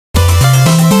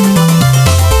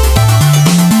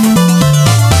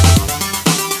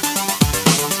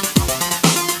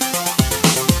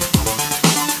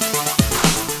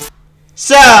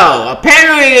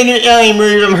apparently a new alien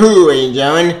movie from Hulu, ladies and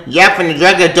gentlemen. Yep, from the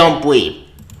director Don't Breathe.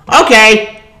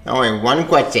 Okay, only one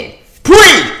question.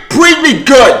 Please be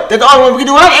good. That's all we can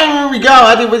do. What alien movie go?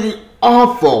 I think it was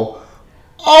awful.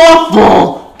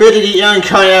 Bit of the alien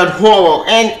coming out horrible.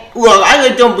 And look, I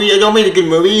like Don't Breathe. Don't Breathe a good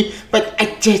movie, but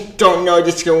I just don't know if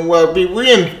this is gonna work. We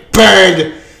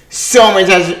burned so many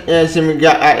times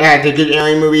at the good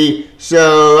alien movie,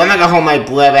 so I'm not gonna hold my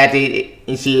breath after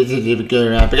you see if it's good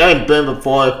or not. But I've been burned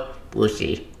before. We'll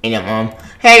see. Hey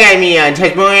guys, me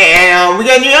Touchboy, and we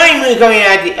got a new alien movie coming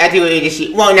out at the this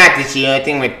year. Well, not this year. I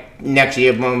think next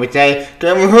year, one would say.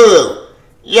 Coming from Hulu.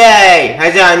 Yay!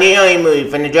 Has a new alien movie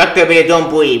from the director of Don't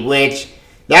Breathe, which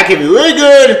that could be really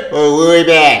good or really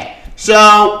bad. So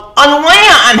on the one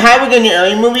hand, I'm happy with the new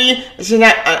alien movie.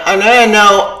 On the other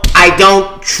note, I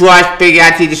don't trust Big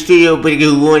Ati, the studio, but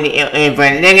who ruined the alien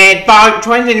friend. Then it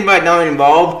trying to think about not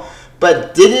involved,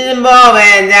 but didn't involve,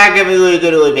 and that could be really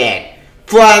good or really bad.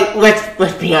 But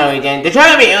let's be honest again. The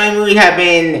trying to be alien movies have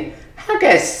been, how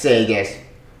can I say this?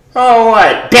 Oh,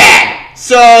 what? Bad.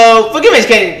 So forgive me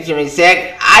for a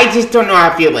sec. I just don't know how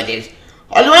I feel about this.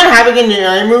 Although I'm having a new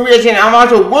alien movie, and I'm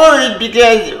also worried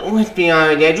because, let's be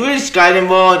honest, there's really Sky's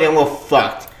involved and we're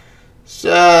fucked. So,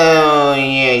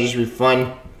 yeah, this will be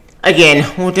fun. Again,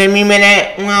 will take me a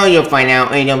minute? Well, you'll find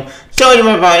out. So,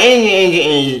 about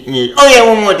news. Oh, yeah,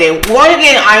 one more thing. Once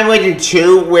again, Iron Legend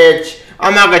 2, which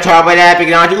I'm not going to talk about that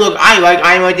because, honestly, look, I like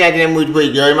Iron Legend. I think that movie's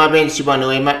pretty good. My opinion, super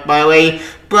underway, by the way.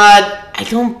 But I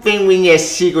don't think we need a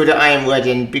sequel to Iron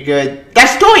Legend because that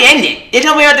story ended. There's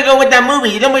nobody else to go with that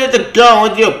movie. There's nobody else to go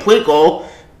and do a prequel.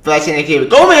 Flash in the cave.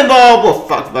 Goldman involved. Well,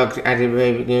 fuck. That's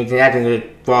going to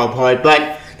fall apart.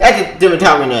 But that's a different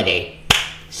topic another day.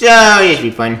 So, this will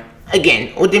be fun.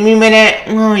 Again, with the new minute,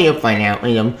 well, you'll find out.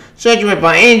 Search for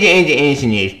Indie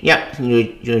News. Yep,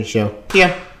 new show.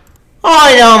 Yeah.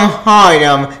 As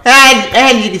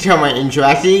you can tell my intro,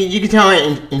 actually, you can tell my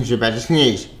intro about this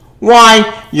news.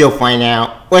 Why? You'll find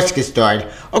out. Let's get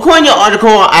started. According to the article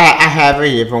I have right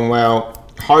here from,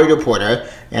 Hollywood Reporter,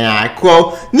 and I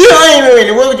quote, new alien movie in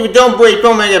the world with Don't Breathe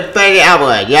filmmaker Fatty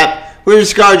Alvarez. Yep. Ridley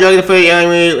Scott directed the first alien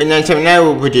movie in 1979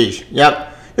 will produce. Yep.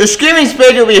 The screaming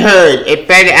space will be heard if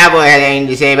Fatty Alvarez has anything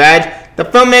to say about it. The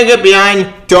filmmaker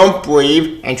behind Don't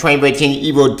Breathe and 2013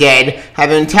 Evil Dead have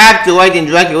been tapped to write and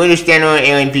direct a little standalone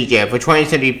alien feature for 20th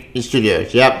Century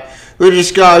Studios. Yep. Ridley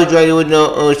Scott directed original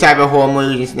cyber horror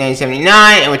movies in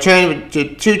 1979 and returned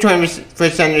to two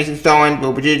 21st century installments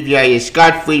will produce via a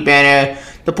Scott Free banner.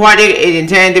 The project is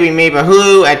intended to be made by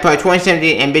Hulu as part of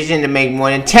 2017 ambition to make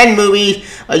more than 10 movies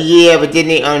a year with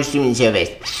Disney-owned streaming service.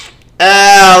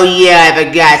 Oh yeah, I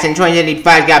forgot. Since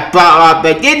 2075 got bought up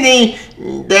by Disney,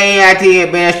 they actually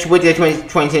managed to switch to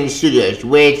 20th Studios,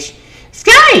 which is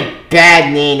kind of a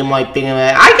bad name in my opinion.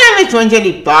 I got like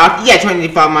 2075. Yeah,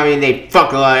 2075 might mean they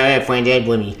fuck a lot of other franchise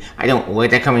with me. I don't like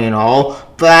that coming at all,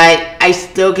 but I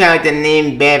still kind of like the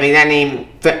name bad because that name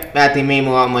actually made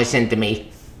a lot more sense to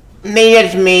me. Maybe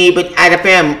that's me, but as a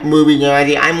fan of movies,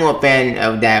 I'm more a fan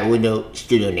of that Windows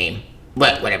Studio name.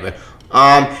 But whatever.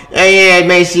 And yeah, it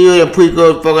may see you the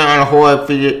prequel focusing on a horror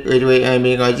figure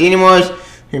being called Xenomorphs.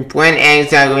 And Brent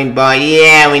Eggs are going by.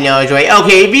 Yeah, we know it's right.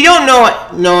 Okay, if you don't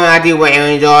know actually what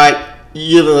aliens are,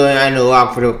 you've been on the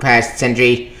lock for the past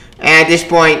century. And at this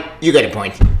point, you got a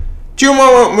point. Two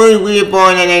more movies we were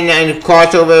born and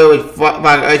crossover with Fox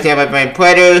Earth by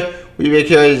Predator. We were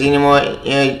killed Xenomorph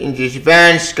into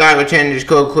Japan. Scott returned to his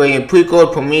co-creating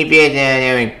prequel, Prometheus, and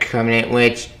Alien Covenant,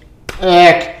 which,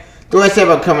 heck. The rest of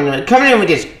it coming in with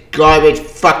this garbage.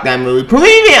 Fuck that movie.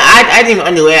 Prometheus, I think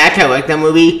underrated. I kind of like that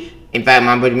movie. In fact,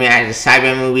 my brother made it as a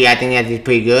cyber movie. I think that is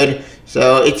pretty good.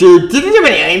 So if you didn't have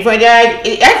an alien franchise,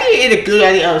 it actually is a good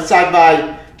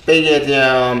sci-fi,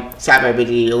 sci-fi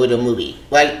basically a little movie.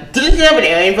 Like didn't have an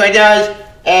alien franchise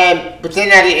and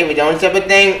pretend that it was its own separate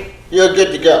thing, you're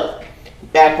good to go.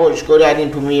 Back for the school, I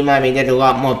think Prometheus might be does a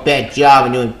lot more better job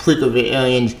in doing prequel with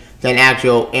aliens than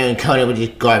actual Alien Covenant, which is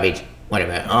garbage.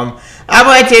 Whatever. I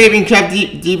would say they've been kept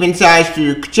deep inside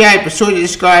through chat, but sort of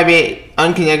describe it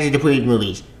unconnected to previous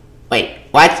movies. Wait,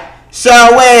 what? So,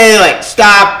 wait,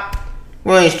 stop.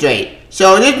 We're straight.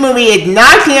 So, this movie is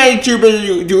not connected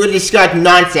to discuss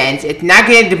nonsense. It's not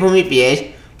connected to Prometheus,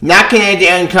 not connected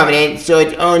to Alien Covenant, so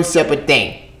it's own separate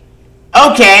thing.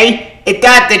 Okay, if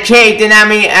that's the case, then I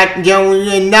mean,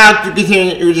 we're not to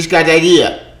continue to discuss the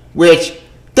idea, which,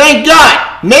 thank God!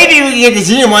 Maybe we can get the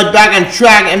Xenomorph back on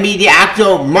track and be the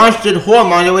actual monster horror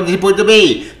monster what it's supposed to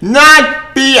be.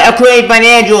 Not be created by an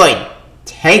android.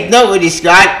 Take note with this,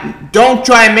 Scott. Don't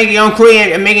try and make your own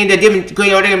creator and making the different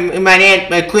creator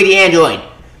create the android.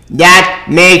 That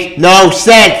makes no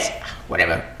sense.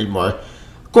 Whatever. More.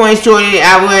 Going story,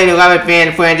 Alvarez, the Robert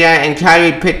fan franchise, and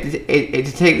Kyrie picked it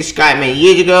to take the Scott many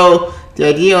years ago. The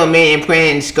idea remained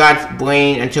imprinted in Scott's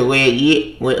brain until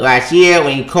last year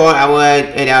when he called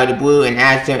Alvarez out of the blue and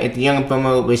asked him if the younger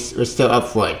filmer was still up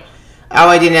for it.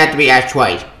 Alvarez didn't have to be asked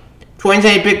twice.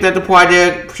 2020 picked up the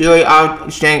project purely off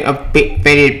the strength of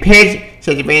faded pitch,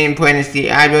 said the band plans the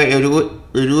Alvarez. It was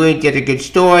really just a good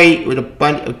story with a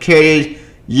bunch of characters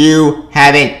you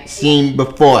haven't seen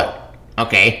before.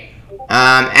 Okay.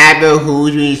 Abel, who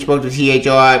usually spoke to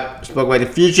THR, spoke about the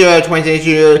future of 20th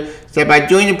century, said by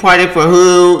doing the project for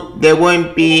Hulu, there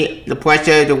wouldn't be the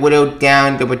pressure to whittle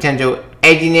down the potential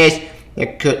edginess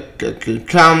that could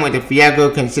come with the theatrical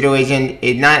consideration.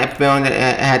 It's not a film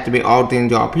that has to be all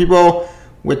things to all people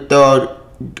with those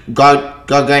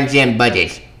gargantuan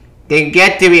budgets. They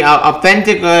get to be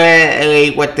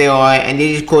authentically what they are, and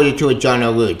they just call it to a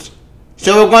genre roots.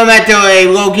 So we're going back to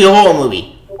a low-key horror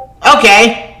movie.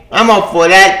 Okay. I'm all for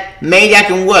that. Maybe that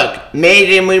can work.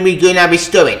 Maybe it would be good and not be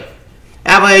stupid.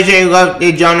 Alvarez loved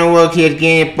the genre work he has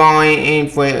gained following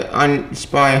for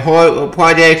uninspiring horror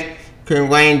projects, including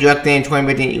writing, directing, and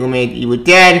 2015 Evil made Evil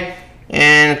Dead,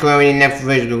 and currently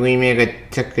Netflix remake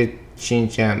of Texas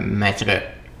Chainsaw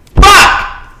Massacre.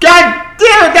 Fuck! God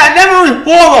damn it, that movie was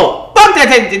horrible! Fuck that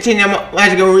Texas Chainsaw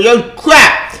Massacre movie, it was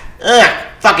crap! Ugh,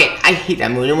 fuck it, I hate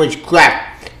that movie, it was crap.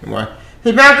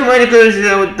 His Malcolm Whitaker's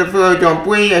The Floor Don't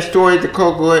Breathe, a story the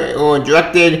co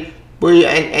directed,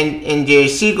 and the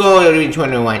sequel in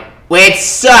 2021. Where it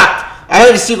sucked! I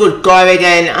heard the sequel was garbage,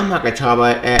 and I'm not gonna talk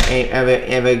about it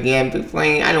ever again.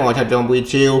 I don't want to talk Don't Breathe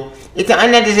 2. It's an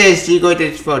unnecessary sequel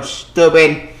that felt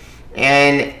stupid,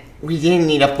 and we didn't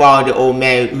need to follow the old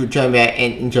man who turned back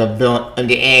into a villain on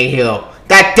the anthill.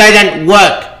 That doesn't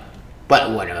work!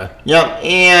 But whatever. Yep,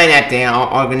 and that thing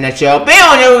all gonna show. But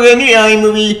I don't know, a new alien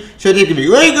movie, so this could be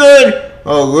really good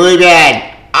or really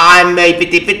bad. I'm made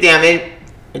 50-50 on it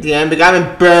at the end, because I've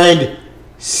been burned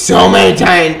so many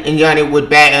times in Johnny with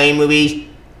bad alien movies.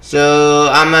 So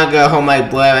I'm not gonna hold my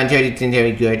breath until it's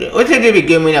very good. What's gonna be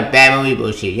good when a bad movie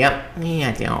bullshit? Yep. Yeah,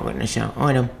 I think all gonna show.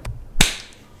 I know.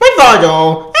 My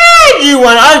father. You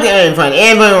want other than fun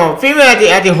and female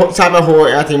at the cyber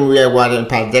horror acting movie I watched in the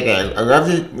past decade. I love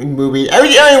this movie.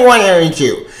 Alien 1, Alien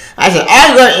 2. I said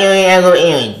I love Alien, I love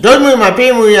Alien. Those movies my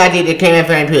favorite movies I did that came out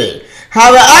from period.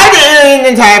 However, I did Alien the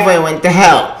entire frame went to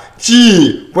hell.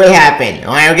 Gee, what happened?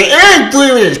 Alright, okay, Alien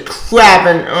 3 was just crap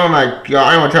and oh my god,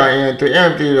 I don't want to tell Alien 3.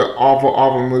 Alien 3 is an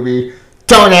awful movie.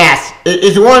 Don't ask.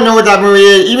 If you want to know what that movie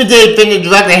is, even Dave Fincher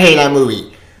director hate that movie.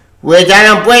 Which I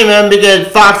don't blame him because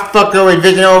Fox fucker was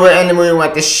visiting over and the movie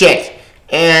went to shit.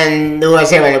 And what I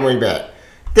say about the movie bad.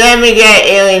 Then we get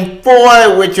Alien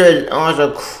 4, which was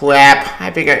also crap. I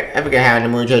forget how the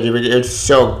movie told you, but it was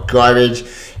so garbage.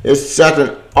 It's such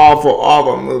an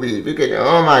awful movie. Because,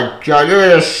 oh my god, look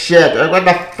at this shit. Like, what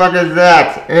the fuck is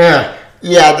that? Ugh.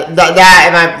 Yeah,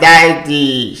 that is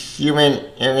the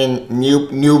human alien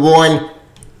newborn.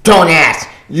 Don't ask.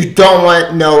 You don't want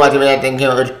to know what that thing came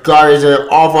out. It's garbage, it's an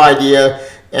awful idea,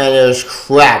 and it was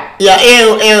crap. Yeah,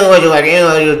 Alien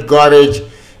was garbage,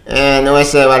 and the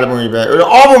rest of the movie, but it was an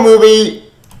awful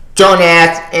movie, don't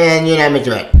ask, and you're not meant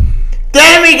to it.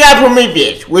 Then we got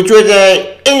Prometheus, which was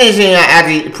an interesting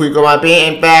prequel, my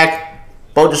opinion. In fact,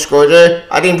 full disclosure,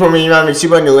 I think Prometheus was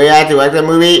super new to like the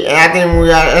movie, and I think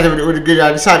it was a good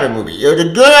cyber movie. It was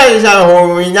a good cyber horror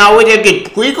movie. Now, was it a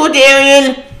good prequel to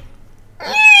Alien?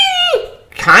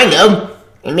 Kind of.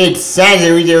 It made sense.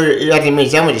 It actually made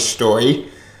sense with the story.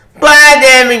 But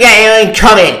then we got Alien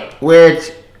Covenant,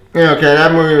 which, okay,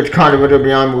 that movie was kind of a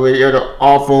beyond movie. It was an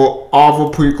awful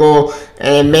prequel,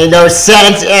 and it made no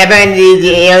sense. And apparently,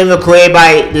 the alien was created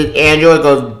by the android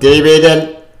called David,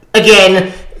 and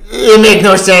again, it makes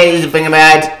no sense to think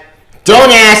about it. Don't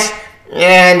ask.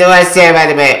 And let's say about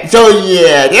the bit. So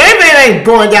yeah, the everybody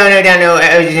going down there,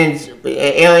 ever since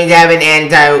aliens have an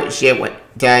anti-shit went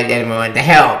to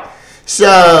hell.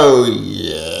 So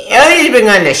yeah, aliens been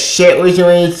on the shit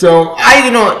recently, so I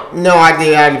don't know how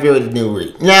to feel with the new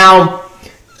movie. Now,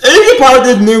 is it part of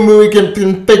this new movie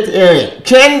can fix Alien?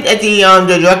 Can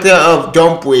the director of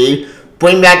Don't Breathe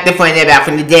bring back the friend back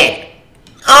from the dead?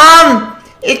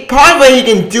 It's part of what he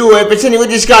can do it, but since with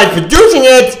this guy's producing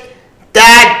it,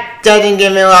 that doesn't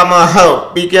give me a lot more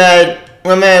hope, because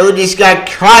remember, this guy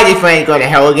tried to friend go to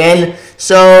hell again,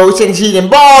 so since he's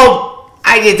involved,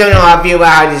 I just don't know how I feel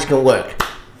about how this can work.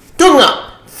 Don't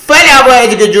know. Fred Alvarez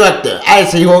is a good director. I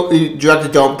say he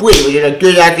directed Don't Breathe, which is a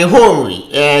good acting horror movie.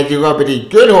 And if you love these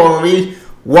good horror movies,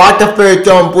 watch the first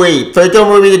Don't Breathe. First Don't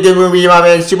Breathe is a good movie, my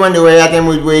man. Super underrated. I think it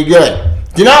was really good.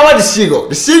 Do not watch The Seagull.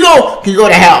 The Seagull can go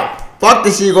to hell. Fuck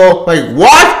The Seagull. Like,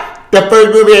 what? The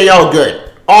first movie is all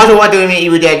good. Also, what they're gonna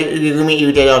Evil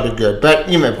Dead also good, but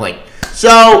you my point.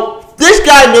 So this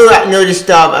guy knew this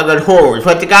stuff about horror movies,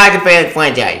 but the guy's a fan of the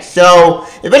franchise. So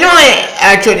if anyone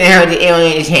actually inherited the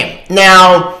alien, it's him.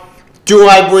 Now, do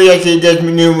I believe that this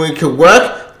new movie could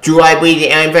work? Do I believe the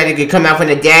alien factor could come out from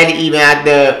the dead even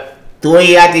after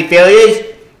 3 after failures?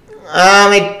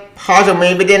 It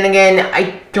possibly, but then again,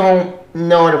 I don't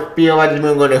know to feel like this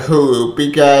movie going to Hulu,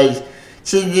 because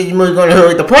since this movie going to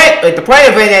Hulu, the Predator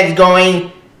franchise is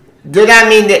going, does that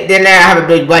mean that they're not have a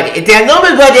big budget? If they have no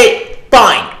big budget,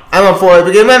 fine, I'm all for it.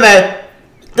 Because remember,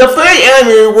 the first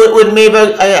alien movie was made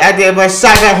by a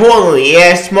sci-fi horror movie, it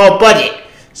has a small budget.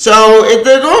 So if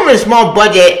they're going with a small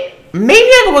budget, maybe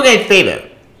I can work in favor.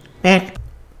 Man.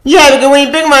 Yeah, because when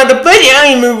you think about it, the first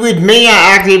alien movie was made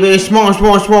actually with a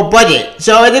small budget.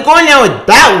 So if they're going down with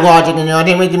that logic,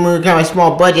 they make the movie kind of a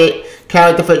small budget, kind of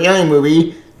like the first alien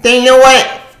movie, then you know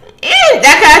what?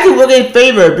 That can actually work in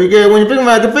favor, because when you think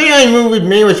about it, the first alien movie was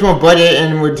made with a small budget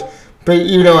and would, but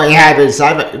you know, it had a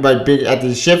sci-fi, but big at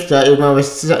the ship, so it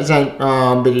was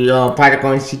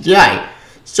practical and CGI.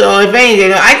 So if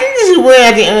anything, I think this is way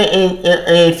at the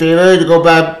in favor to go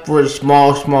back for a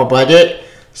small budget.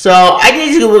 So I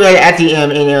think this is way at the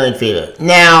in favor.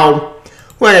 Now,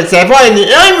 when I say part of the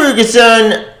alien movie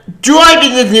concern, do I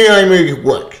think this new alien movie could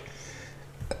work?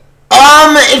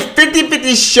 It's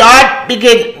 50-50 shot,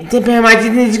 because depending, I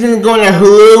think it's gonna go into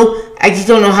Hulu. I just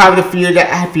don't know how to feel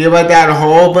about that as a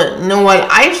whole, but you know what?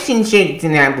 I've seen shit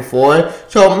in that before.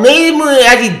 So maybe the movie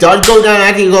actually does go down,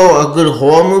 actually go a good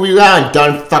horror movie route and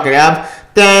don't fuck it up,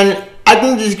 then I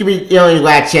think this could be the only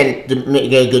right chance to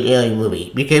make a good alien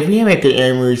movie. Because we have a good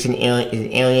alien movies and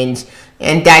aliens,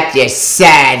 and that's just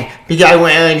sad, because I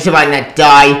want aliens to not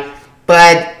die.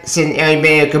 But since Alien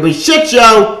being a complete shit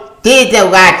show, this is the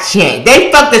last chance.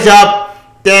 They fucked us up,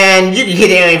 then you can hit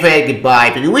the alien fan goodbye.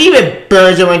 Because we've been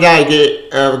burned so much out to get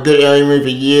a good alien movie for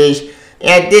years.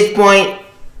 And at this point,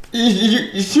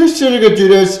 you just shouldn't go do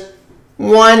this.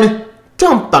 1,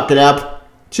 don't fuck it up.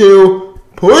 2,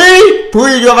 please,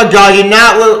 oh my god, you're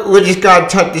not, we're just gonna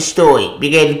touch the story.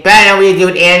 Because it's bad how we did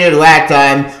with Andrew last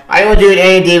time. I don't do it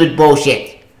any day with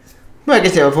bullshit. Like I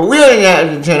said, for real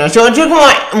in the channel. So until more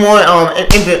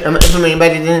information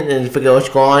about this, forget what's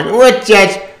going on. Let's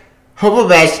just hope the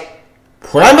best,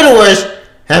 pray for the worst,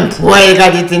 and pray to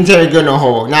God this thing to go in the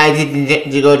hole. Now if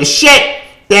it to go to shit,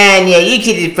 then yeah, you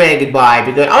can just pray goodbye.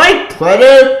 Because I like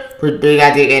Predator, but they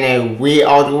got it in a weird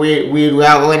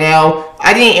route right now.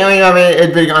 I think Alien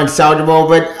is pretty unsalvageable,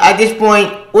 but at this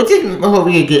point, we'll just hope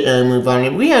we can get Alien movie on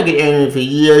it. We have get Alien movie for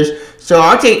years, so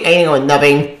I'll take anything or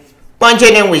nothing. Bunch of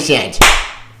them we sent.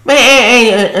 But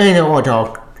I don't want to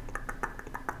talk.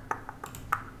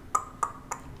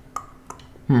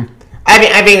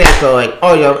 I think that's good.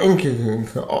 Also,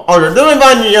 doing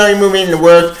fun the movie in the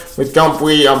works with Don't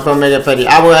Breathe from Freddy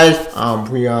Alvarez.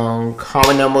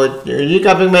 Comment number you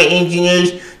got my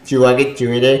engineers. Do you like it?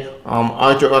 Do it.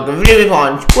 Also like a video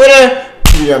on Twitter.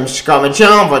 Comment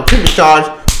channel for superstars.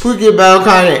 Please give bell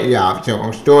comment. Yeah, it's your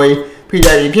own story. Please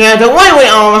if you can. So anyway,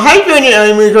 how you feeling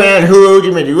the movie coming on Hulu?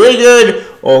 You may be really good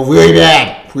or really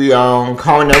bad. Please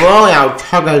comment down below and I'll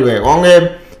talk about it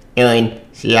longer. Alien,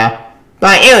 see ya.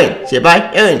 Bye, Alien. See ya.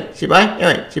 Bye, Alien. See ya. Bye,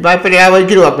 Alien. See ya. Bye, Freddy Alvarez.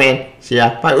 Good luck, man. See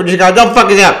ya. Bye. Don't fuck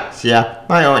this up. See ya.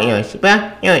 Bye, Alien. See ya.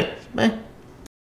 Bye, Alien. Bye.